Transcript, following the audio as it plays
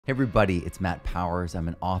Hey everybody, it's Matt Powers. I'm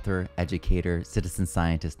an author, educator, citizen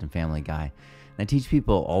scientist, and family guy. And I teach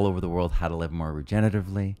people all over the world how to live more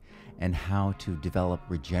regeneratively and how to develop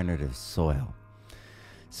regenerative soil.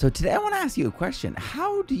 So today I want to ask you a question.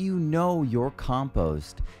 How do you know your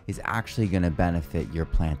compost is actually going to benefit your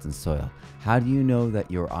plants and soil? How do you know that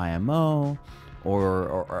your IMO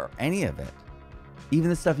or any of it, even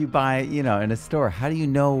the stuff you buy, in a store, how do you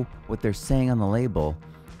know what they're saying on the label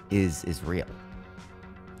is real?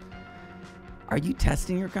 Are you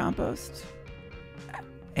testing your compost?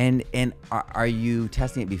 And are you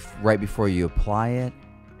testing it right before you apply it?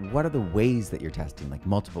 What are the ways that you're testing? Like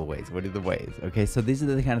multiple ways. What are the ways? Okay, so these are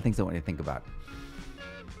the kind of things I want you to think about.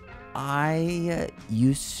 I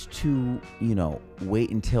used to,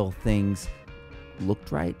 wait until things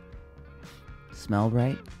looked right, smelled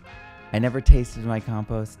right. I never tasted my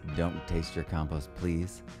compost. Don't taste your compost,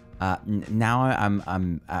 please. Now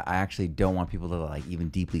I actually don't want people to even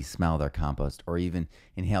deeply smell their compost or even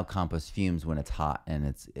inhale compost fumes when it's hot and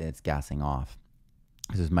it's gassing off,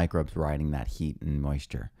 because there's microbes riding that heat and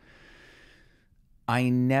moisture. I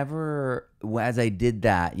never, as I did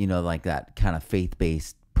that, like that kind of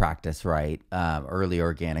faith-based practice, right? Early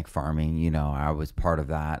organic farming, I was part of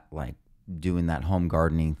that, like doing that home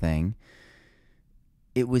gardening thing.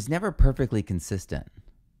 It was never perfectly consistent.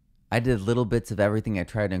 I did little bits of everything. I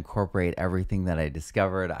tried to incorporate everything that I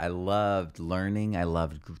discovered. I loved learning. I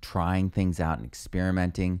loved trying things out and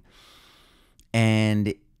experimenting.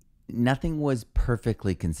 And nothing was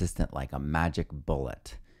perfectly consistent like a magic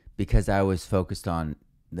bullet, because I was focused on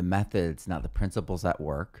the methods, not the principles at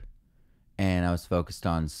work. And I was focused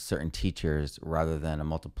on certain teachers rather than a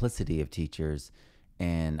multiplicity of teachers,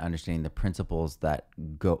 and understanding the principles that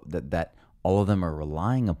all of them are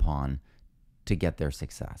relying upon to get their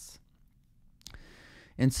success.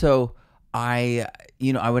 And so I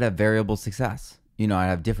would have variable success. I'd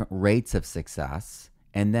have different rates of success.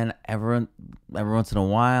 And then every once in a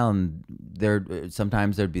while, and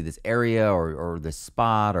sometimes there'd be this area or this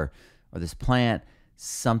spot or this plant,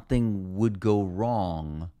 something would go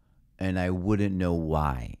wrong and I wouldn't know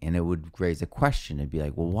why. And it would raise a question. It'd be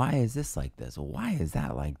like, well, why is this like this? Well, why is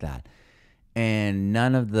that like that? And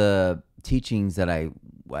none of the teachings that I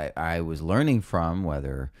was learning from,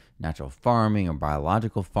 whether natural farming or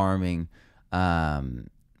biological farming,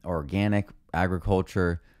 organic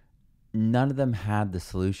agriculture, none of them had the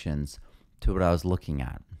solutions to what I was looking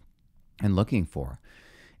at and looking for.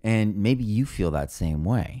 And maybe you feel that same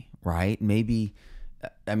way, right? Maybe,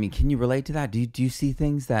 can you relate to that? Do you see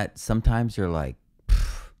things that sometimes you're like,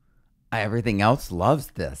 everything else loves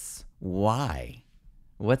this. Why?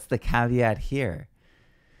 What's the caveat here?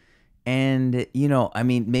 And,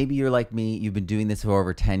 maybe you're like me, you've been doing this for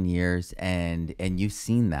over 10 years and you've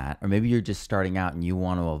seen that, or maybe you're just starting out and you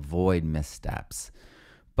want to avoid missteps.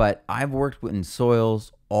 But I've worked in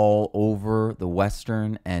soils all over the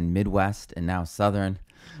Western and Midwest and now Southern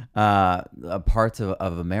parts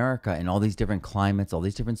of America, in all these different climates, all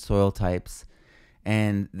these different soil types.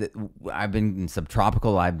 And I've been in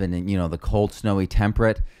subtropical, I've been in, the cold, snowy,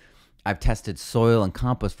 temperate. I've tested soil and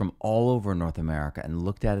compost from all over North America and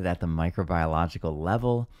looked at it at the microbiological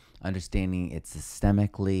level, understanding it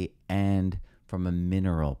systemically and from a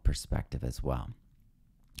mineral perspective as well.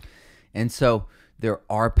 And so there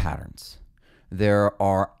are patterns, there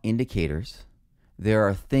are indicators, there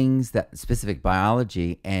are things that specific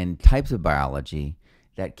biology and types of biology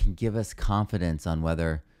that can give us confidence on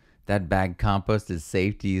whether that bagged compost is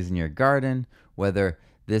safe to use in your garden, whether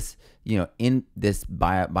this, in this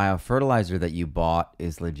biofertilizer that you bought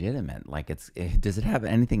is legitimate. Like does it have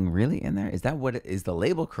anything really in there? Is that is the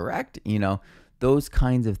label correct? Those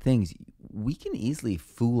kinds of things. We can easily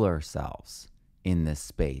fool ourselves in this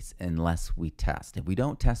space unless we test. If we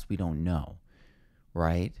don't test, we don't know,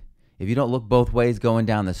 right? If you don't look both ways going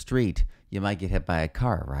down the street, you might get hit by a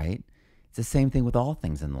car, right? It's the same thing with all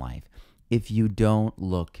things in life. If you don't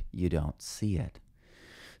look, you don't see it.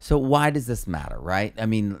 So why does this matter, right?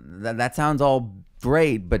 That sounds all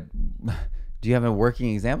great, but do you have a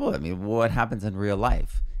working example? What happens in real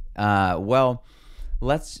life? Well,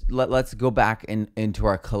 let's go back into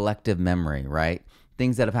our collective memory, right?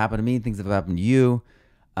 Things that have happened to me, things that have happened to you,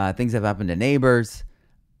 things that have happened to neighbors.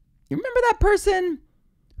 You remember that person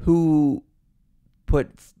who put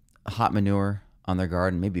hot manure on their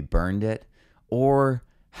garden, maybe burned it, or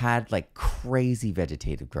had like crazy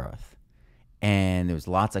vegetative growth? And there was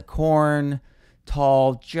lots of corn,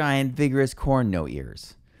 tall, giant, vigorous corn, no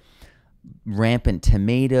ears. Rampant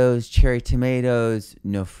tomatoes, cherry tomatoes,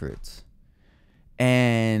 no fruits.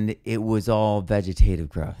 And it was all vegetative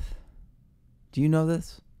growth. Do you know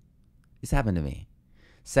this? This happened to me.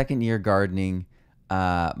 Second year gardening,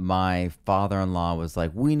 my father-in-law was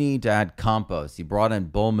like, we need to add compost. He brought in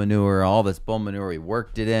bull manure, all this bull manure. He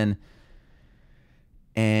worked it in,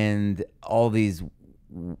 and all these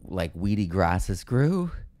like weedy grasses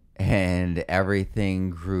grew, and everything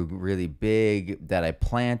grew really big that I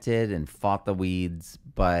planted and fought the weeds,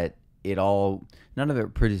 but none of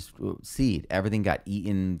it produced seed. Everything got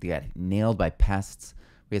eaten, they got nailed by pests.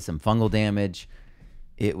 We had some fungal damage.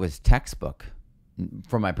 It was textbook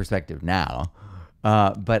from my perspective now.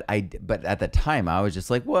 But at the time I was just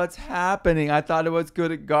like, what's happening? I thought it was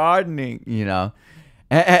good at gardening, and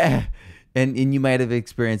you might have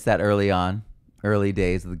experienced that early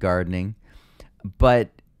days of the gardening, but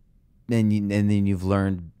then you've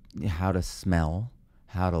learned how to smell,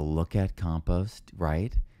 how to look at compost,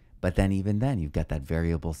 right? But then even then you've got that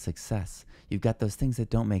variable success. You've got those things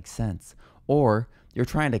that don't make sense, or you're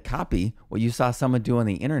trying to copy what you saw someone do on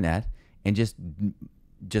the internet and just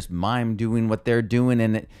mime doing what they're doing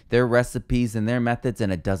and their recipes and their methods,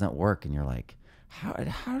 and it doesn't work. And you're like, how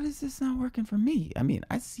is this not working for me? I mean,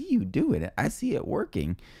 I see you do it. I see it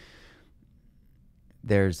working.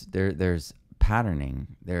 There's patterning.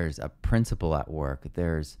 There's a principle at work.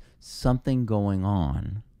 There's something going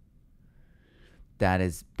on that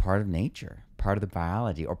is part of nature, part of the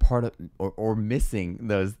biology, or or missing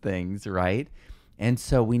those things, right? And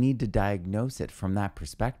so we need to diagnose it from that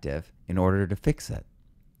perspective in order to fix it.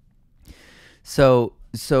 So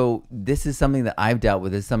this is something that I've dealt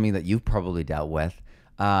with. This is something that you've probably dealt with.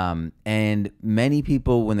 And many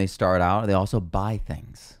people, when they start out, they also buy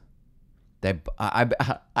things.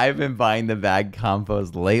 I've been buying the bag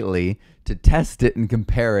compost lately to test it and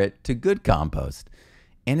compare it to good compost.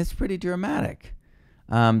 And it's pretty dramatic.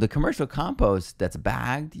 The commercial compost that's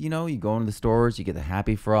bagged, you go into the stores, you get the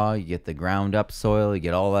Happy Frog, you get the ground up soil, you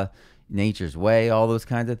get all the Nature's Way, all those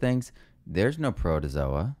kinds of things. There's no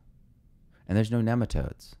protozoa and there's no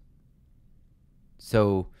nematodes.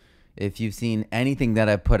 So if you've seen anything that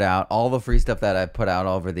I've put out, all the free stuff that I've put out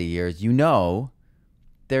over the years,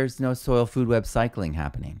 there's no soil food web cycling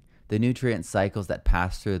happening. The nutrient cycles that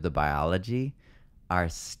pass through the biology are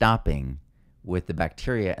stopping with the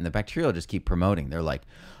bacteria, and the bacteria will just keep promoting. They're like,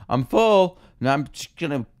 I'm full, and I'm just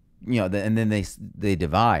gonna, and then they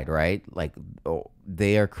divide, right? Like,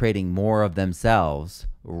 they are creating more of themselves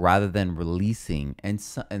rather than releasing, and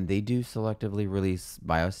they do selectively release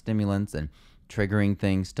biostimulants and triggering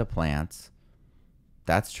things to plants.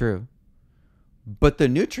 That's true. But the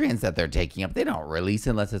nutrients that they're taking up, they don't release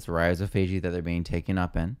unless it's rhizophagy that they're being taken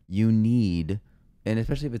up in. You need, and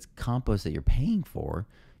especially if it's compost that you're paying for,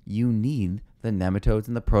 you need the nematodes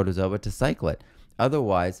and the protozoa to cycle it.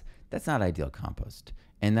 Otherwise, that's not ideal compost.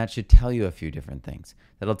 And that should tell you a few different things.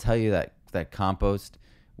 That'll tell you that compost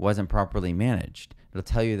wasn't properly managed. It'll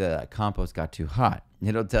tell you that compost got too hot.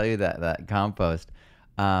 It'll tell you that compost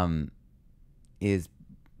is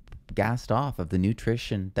gassed off of the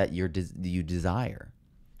nutrition that you desire.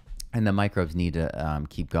 And the microbes need to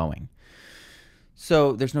keep going.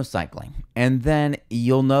 So there's no cycling. And then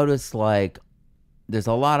you'll notice, like, there's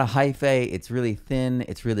a lot of hyphae. It's really thin.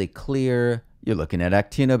 It's really clear. You're looking at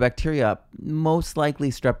actinobacteria, most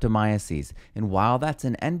likely streptomyces. And while that's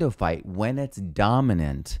an endophyte, when it's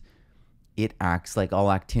dominant, it acts like all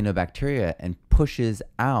actinobacteria and pushes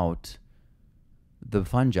out the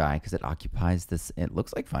fungi, because it occupies this, it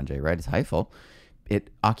looks like fungi, right? It's hyphal. It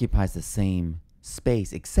occupies the same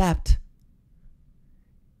space, except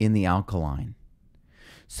in the alkaline.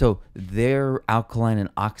 So they're alkaline and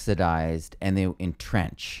oxidized, and they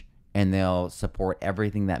entrench, and they'll support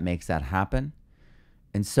everything that makes that happen.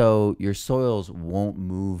 And so your soils won't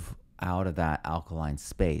move out of that alkaline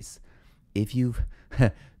space. If you've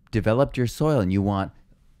developed your soil and you want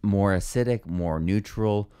more acidic, more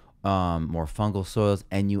neutral, more fungal soils,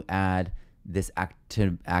 and you add this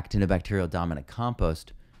actinobacterial dominant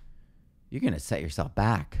compost, you're going to set yourself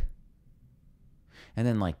back. And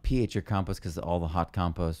then, like, pH your compost, because all the hot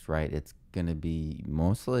compost, right, it's going to be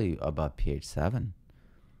mostly above pH 7.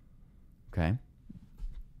 Okay?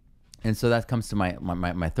 And so that comes to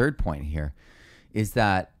my third point here, is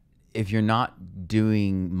that if you're not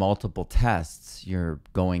doing multiple tests, you're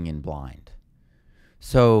going in blind.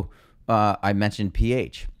 So I mentioned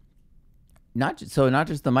pH. Not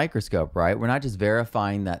just the microscope, right? We're not just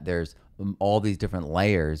verifying that there's all these different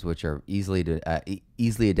layers, which are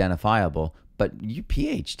easily identifiable, but you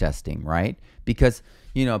pH testing, right? Because,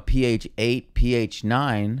 pH 8, pH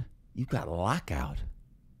 9, you've got lockout.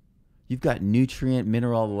 You've got nutrient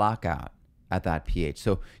mineral lockout at that pH.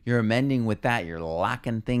 So you're amending with that. You're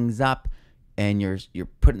locking things up, and you're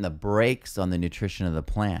putting the brakes on the nutrition of the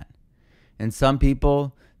plant. And some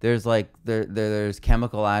people, There's like there's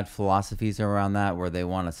chemical ad philosophies around that where they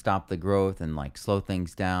want to stop the growth and like slow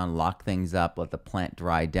things down, lock things up, let the plant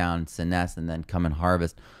dry down, senesce, and then come and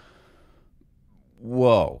harvest.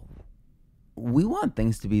 Whoa. We want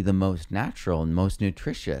things to be the most natural and most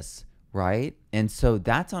nutritious, right? And so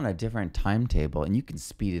that's on a different timetable, and you can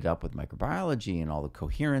speed it up with microbiology and all the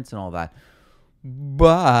coherence and all that.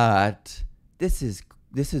 But this is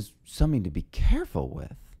something to be careful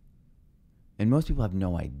with. And most people have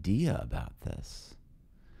no idea about this.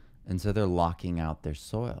 And so they're locking out their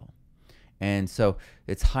soil. And so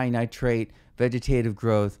it's high nitrate, vegetative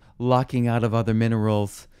growth, locking out of other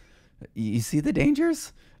minerals. You see the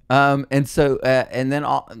dangers? And so, and then,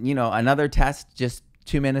 another test, just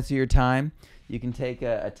 2 minutes of your time. You can take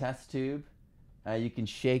a test tube, you can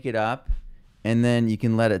shake it up, and then you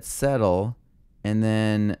can let it settle. And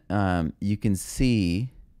then you can see,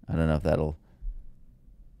 I don't know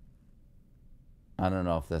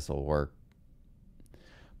if this will work.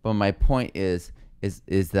 But my point is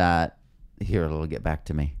that, here, it'll get back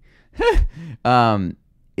to me.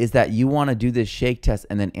 Is that you want to do this shake test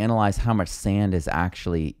and then analyze how much sand is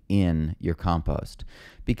actually in your compost.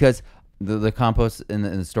 Because the compost in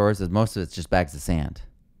the stores, most of it's just bags of sand.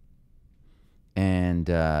 And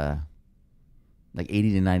like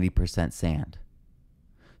 80 to 90% sand.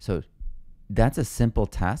 So that's a simple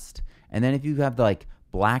test. And then if you have like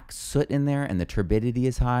black soot in there and the turbidity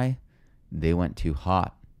is high, they went too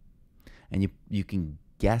hot. And you can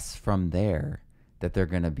guess from there that they're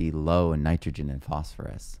going to be low in nitrogen and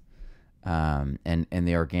phosphorus. And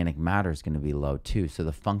the organic matter is going to be low too. So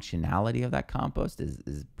the functionality of that compost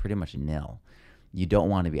is pretty much nil. You don't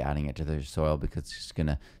want to be adding it to the soil because it's just going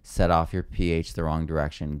to set off your pH the wrong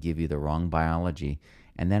direction, give you the wrong biology.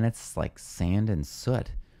 And then it's like sand and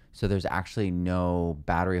soot. So there's actually no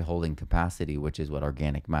battery holding capacity, which is what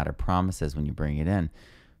organic matter promises when you bring it in.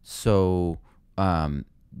 So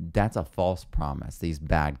that's a false promise, these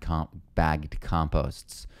bagged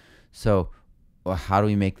composts. So how do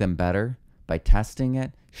we make them better? By testing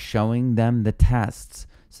it, showing them the tests.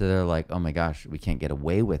 So they're like, oh my gosh, we can't get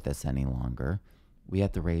away with this any longer. We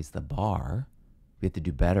have to raise the bar. We have to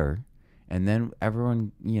do better. And then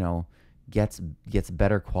everyone, gets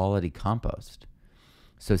better quality compost.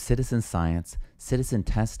 So citizen science, citizen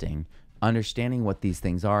testing, understanding what these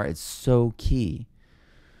things are is so key.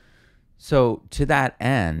 So to that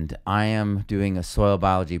end, I am doing a soil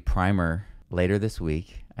biology primer later this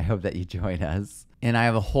week. I hope that you join us. And I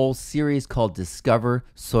have a whole series called Discover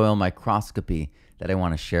Soil Microscopy that I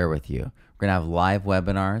want to share with you. We're going to have live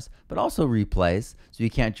webinars, but also replays. So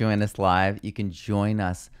you can't join us live. You can join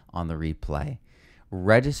us on the replay.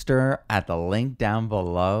 Register at the link down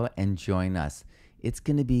below and join us. It's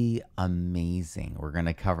going to be amazing. We're going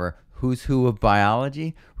to cover who's who of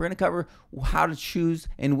biology. We're going to cover how to choose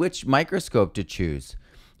and which microscope to choose.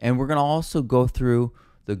 And we're going to also go through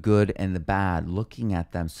the good and the bad, looking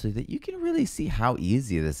at them so that you can really see how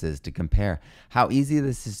easy this is to compare, how easy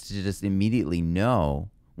this is to just immediately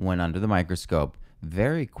know when under the microscope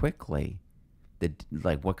very quickly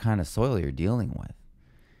what kind of soil you're dealing with.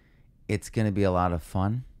 It's going to be a lot of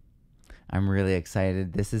fun. I'm really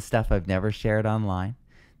excited. This is stuff I've never shared online.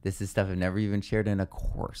 This is stuff I've never even shared in a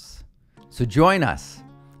course. So join us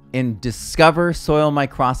in Discover Soil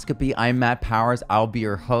Microscopy. I'm Matt Powers. I'll be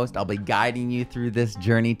your host. I'll be guiding you through this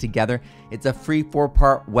journey together. It's a free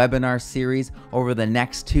 4-part webinar series over the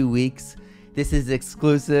next 2 weeks. This is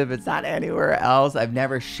exclusive. It's not anywhere else. I've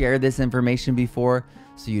never shared this information before,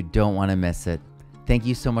 so you don't want to miss it. Thank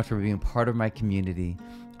you so much for being part of my community.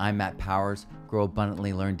 I'm Matt Powers. Grow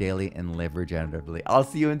abundantly, learn daily, and live regeneratively. I'll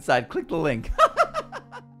see you inside. Click the link.